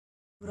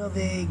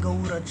Gurave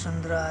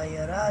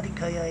Gaurachandraya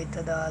Radhikaya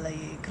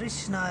Tadalaye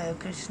Krishnaya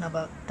Krishna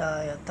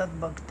Bhaktaya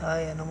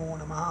Tadbhaktaya Namo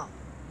Namaha.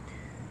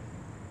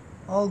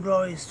 All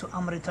glories to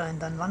Amrita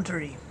and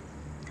Dhanvantari.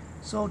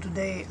 So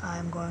today I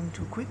am going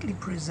to quickly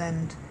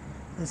present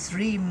the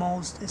three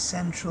most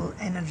essential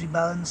energy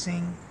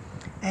balancing,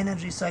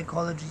 energy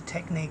psychology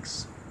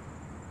techniques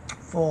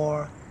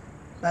for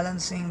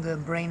balancing the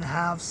brain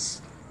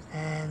halves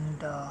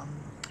and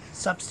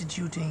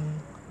substituting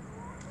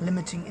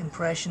limiting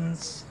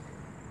impressions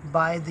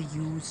by the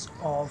use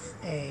of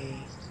a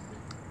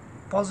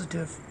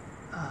positive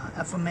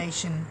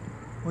affirmation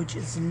which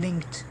is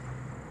linked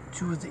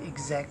to the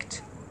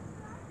exact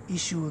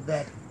issue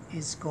that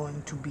is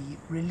going to be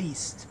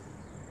released.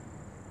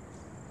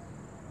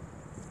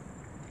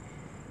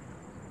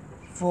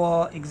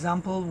 For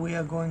example, we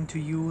are going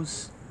to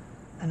use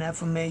an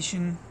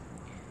affirmation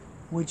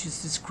which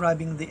is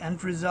describing the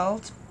end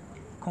result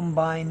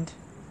combined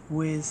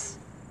with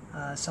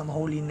some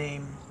holy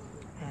name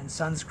and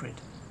Sanskrit.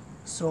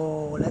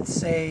 So let's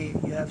say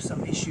you have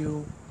some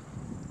issue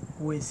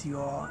with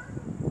your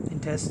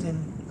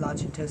intestine,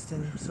 large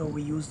intestine, so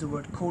we use the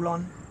word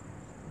colon.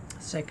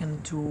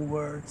 Second two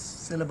words,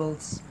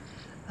 syllables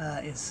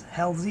is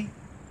healthy,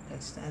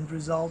 that's the end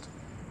result,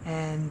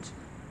 and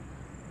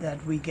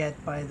that we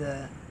get by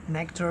the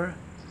nectar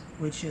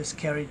which is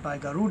carried by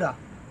Garuda.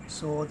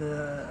 So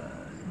the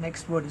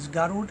next word is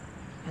Garud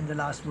and the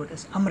last word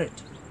is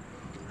Amrit.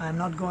 I'm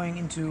not going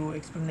into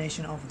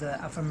explanation of the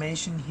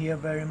affirmation here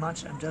very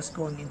much. I'm just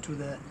going into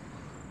the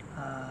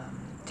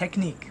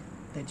technique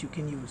that you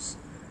can use.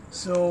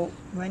 So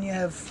when you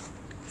have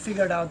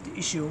figured out the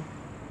issue,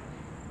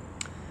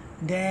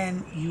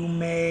 then you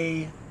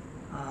may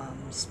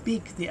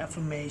speak the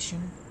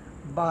affirmation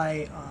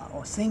by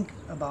or think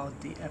about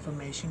the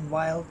affirmation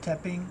while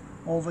tapping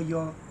over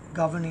your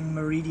governing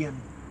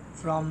meridian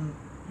from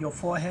your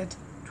forehead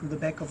to the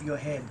back of your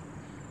head,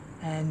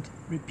 and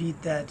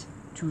repeat that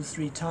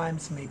 2-3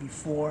 times, maybe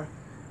 4.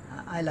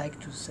 I like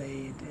to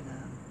say it in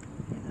a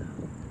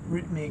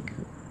rhythmic,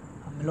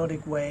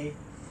 melodic way.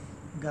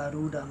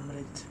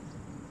 Garudamrit,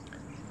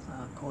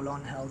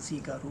 colon healthy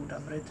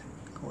Garudamrit,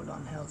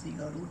 colon healthy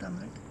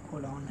Garudamrit,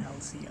 colon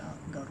healthy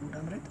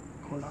Garudamrit,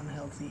 colon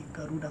healthy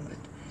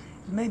Garudamrit.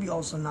 It may be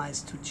also nice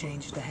to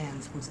change the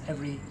hands with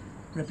every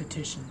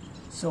repetition.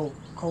 So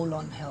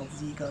colon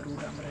healthy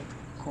Garudamrit,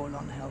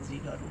 colon healthy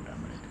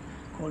Garudamrit,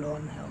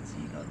 colon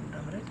healthy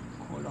Garudamrit,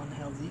 colon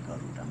healthy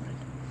Garudamrit.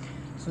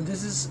 So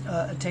this is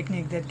a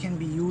technique that can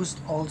be used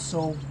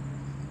also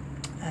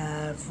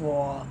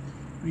for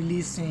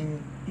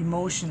releasing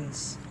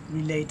emotions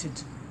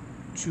related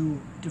to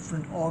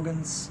different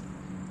organs,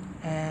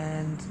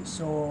 and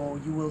so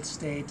you will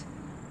state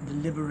the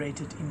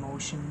liberated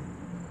emotion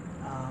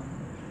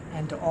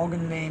and the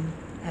organ name,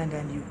 and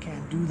then you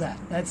can do that.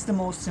 That's the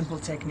most simple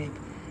technique,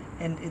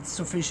 and it's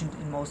sufficient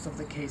in most of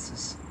the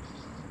cases.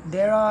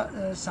 There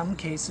are some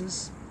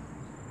cases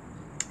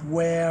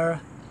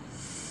where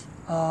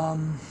a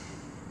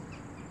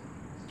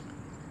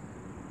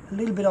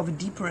little bit of a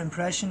deeper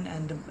impression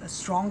and a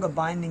stronger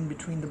binding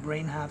between the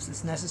brain halves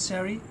is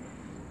necessary.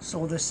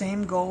 So the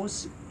same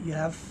goes, you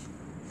have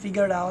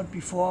figured out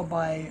before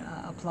by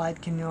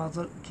applied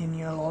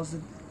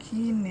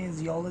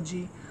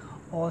kinesiology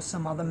or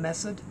some other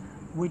method,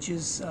 which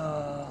is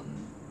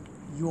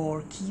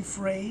your key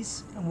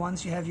phrase. And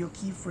once you have your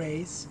key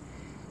phrase,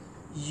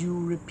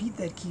 you repeat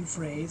that key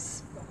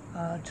phrase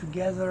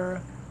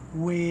together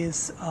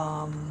with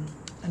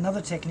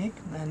another technique,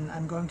 and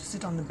I'm going to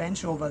sit on the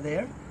bench over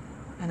there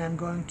and I'm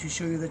going to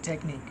show you the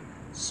technique.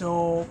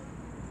 So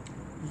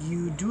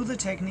you do the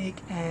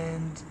technique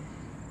and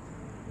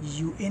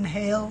you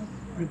inhale,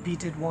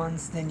 repeat it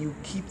once, then you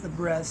keep the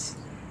breath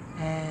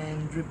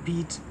and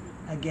repeat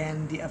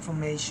again the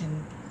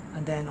affirmation,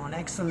 and then on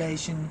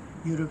exhalation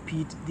you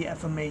repeat the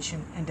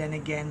affirmation, and then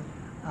again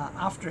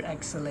after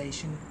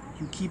exhalation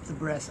you keep the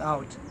breath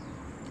out,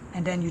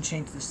 and then you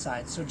change the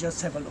side. So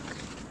just have a look.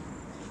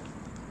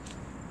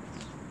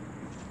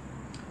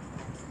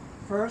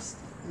 First,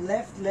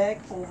 left leg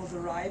over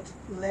the right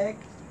leg,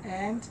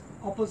 and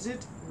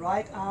opposite,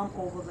 right arm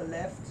over the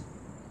left,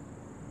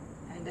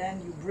 and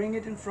then you bring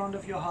it in front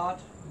of your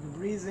heart, you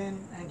breathe in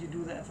and you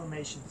do the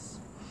affirmations.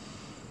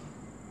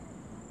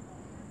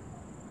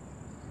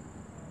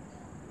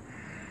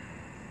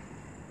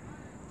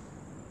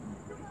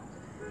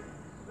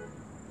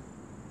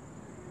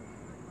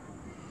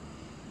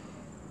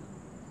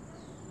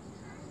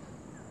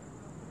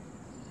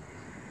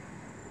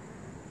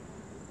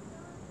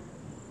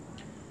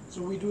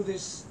 So we do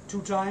this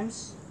 2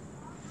 times,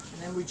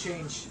 and then we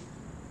change.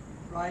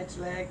 Right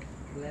leg,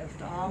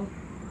 left arm.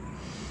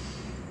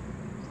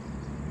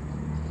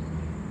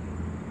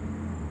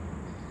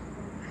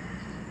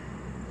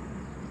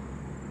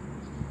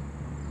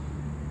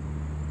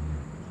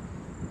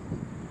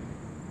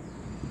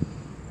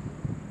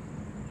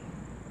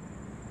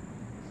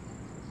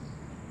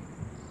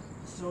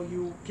 So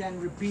you can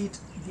repeat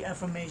the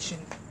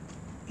affirmation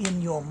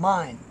in your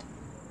mind.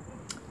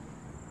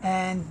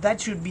 And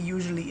that should be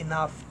usually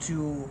enough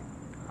to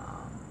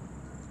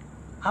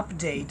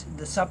update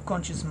the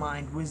subconscious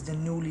mind with the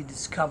newly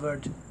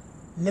discovered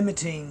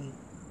limiting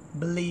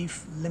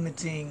belief,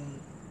 limiting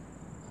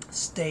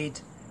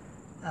state,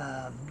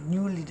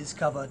 newly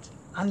discovered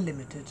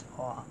unlimited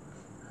or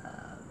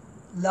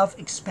love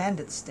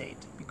expanded state,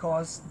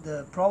 because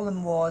the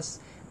problem was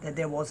that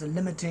there was a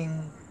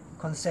limiting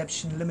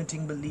conception,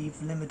 limiting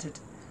belief, limited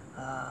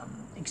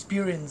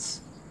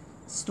experience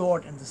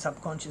stored in the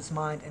subconscious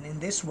mind, and in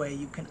this way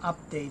you can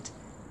update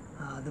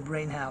the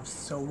brain halves.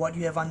 So what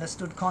you have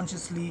understood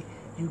consciously,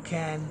 you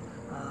can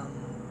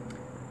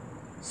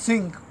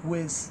sync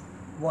with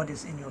what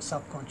is in your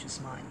subconscious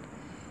mind.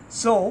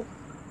 So,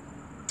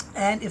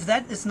 and if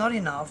that is not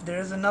enough, there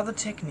is another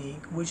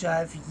technique which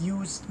I've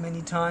used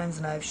many times,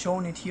 and I've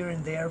shown it here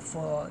and there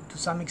to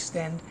some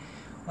extent,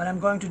 but I'm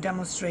going to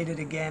demonstrate it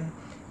again.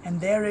 And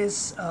there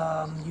is,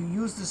 you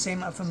use the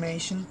same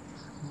affirmation,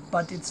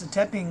 but it's a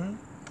tapping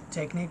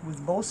technique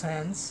with both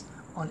hands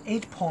on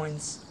 8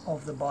 points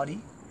of the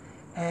body,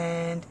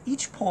 and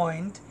each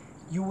point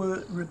you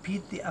will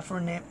repeat the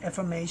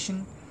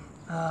affirmation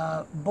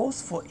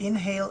both for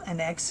inhale and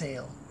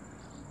exhale.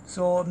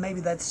 So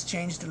maybe that's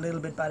changed a little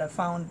bit, but I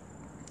found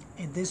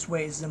it this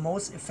way is the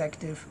most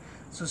effective.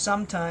 So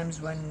sometimes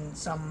when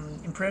some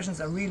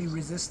impressions are really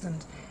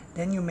resistant,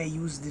 then you may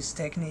use this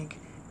technique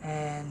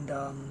and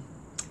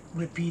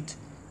repeat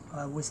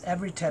with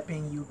every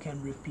tapping. You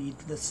can repeat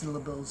the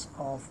syllables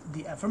of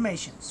the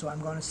affirmation. So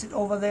I'm going to sit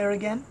over there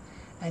again,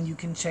 and you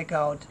can check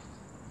out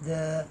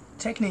the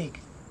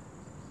technique.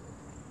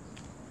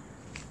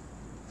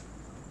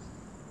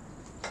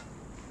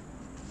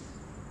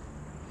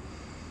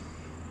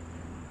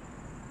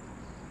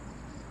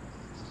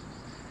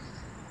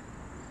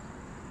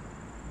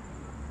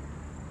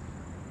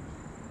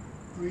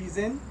 Breathe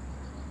in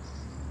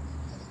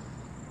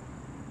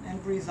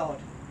and breathe out.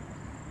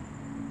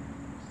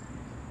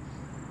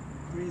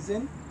 Breathe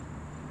in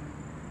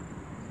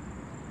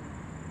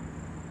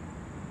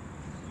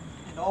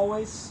and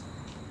always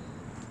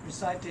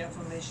recite the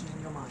affirmation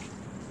in your mind.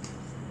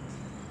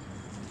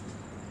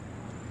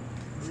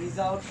 Breathe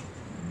out.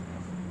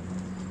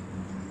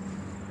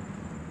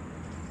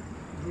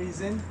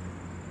 Breathe in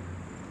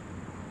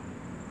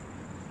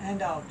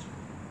and out.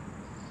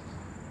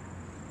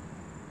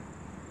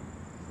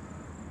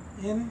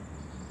 In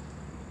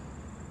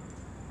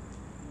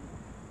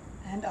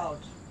and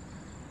out.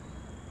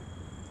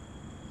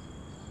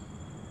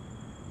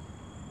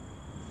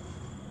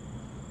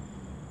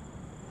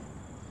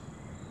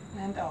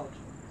 And out.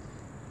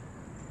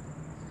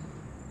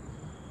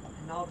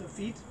 And now the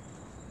feet.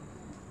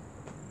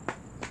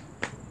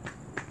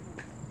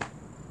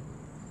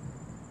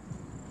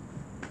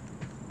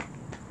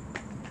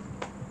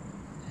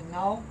 And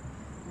now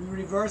we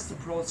reverse the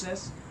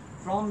process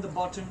from the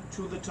bottom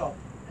to the top.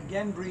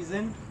 Again, breathe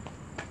in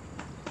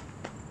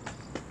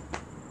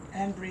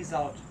and breathe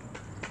out.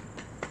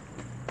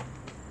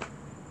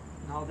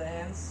 Now the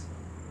hands.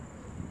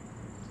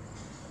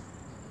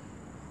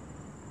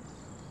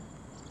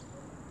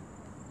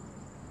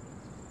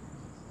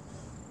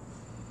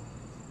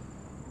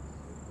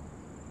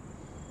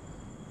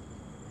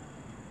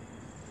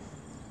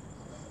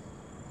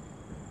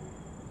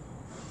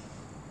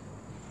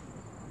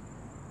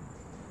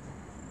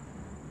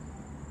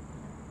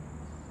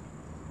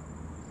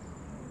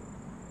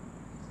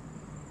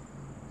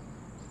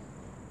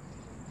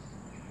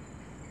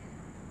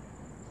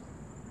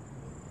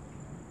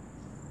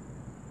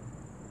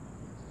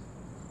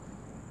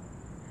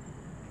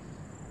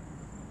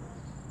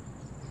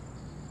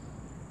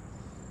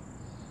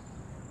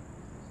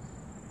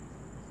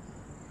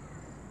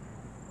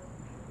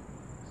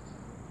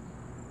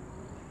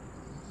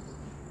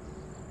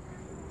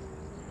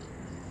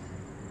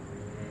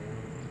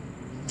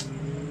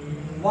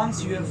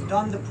 Once you have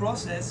done the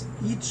process,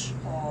 each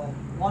or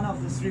one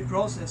of the 3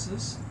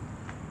 processes,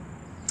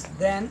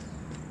 then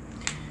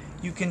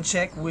you can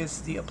check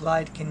with the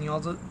applied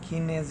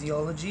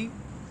kinesiology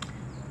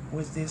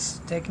with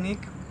this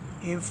technique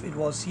if it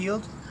was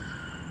healed.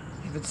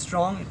 If it's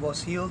strong, it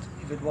was healed.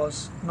 If it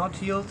was not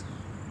healed,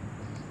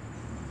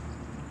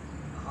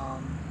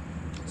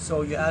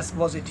 so you ask,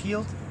 was it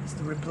healed? Is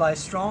the reply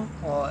strong,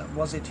 or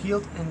was it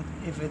healed? And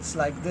if it's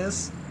like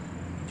this,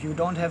 you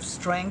don't have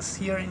strength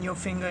here in your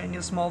finger, in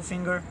your small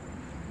finger,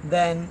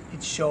 then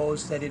it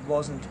shows that it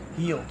wasn't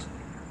healed.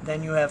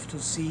 Then you have to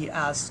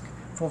ask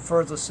for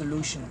further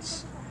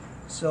solutions.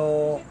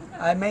 So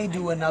I may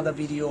do another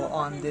video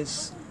on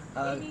this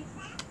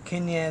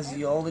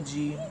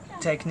kinesiology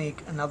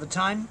technique another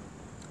time.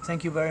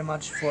 Thank you very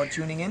much for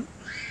tuning in.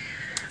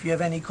 If you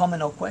have any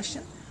comment or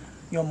question,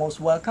 you're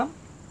most welcome.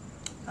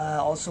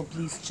 Also,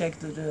 please check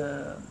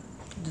the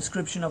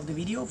description of the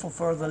video for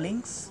further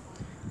links,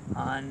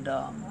 and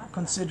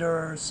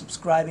consider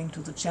subscribing to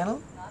the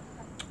channel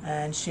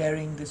and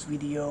sharing this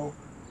video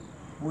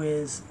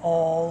with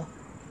all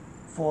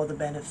for the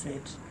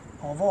benefit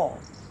of all.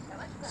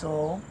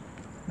 So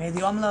may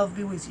the Om Love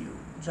be with you.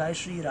 Jai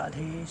Shri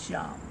Radhe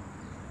Shyam.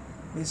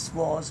 This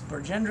was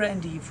Brajendra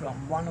Nd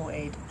from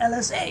 108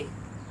 LSA.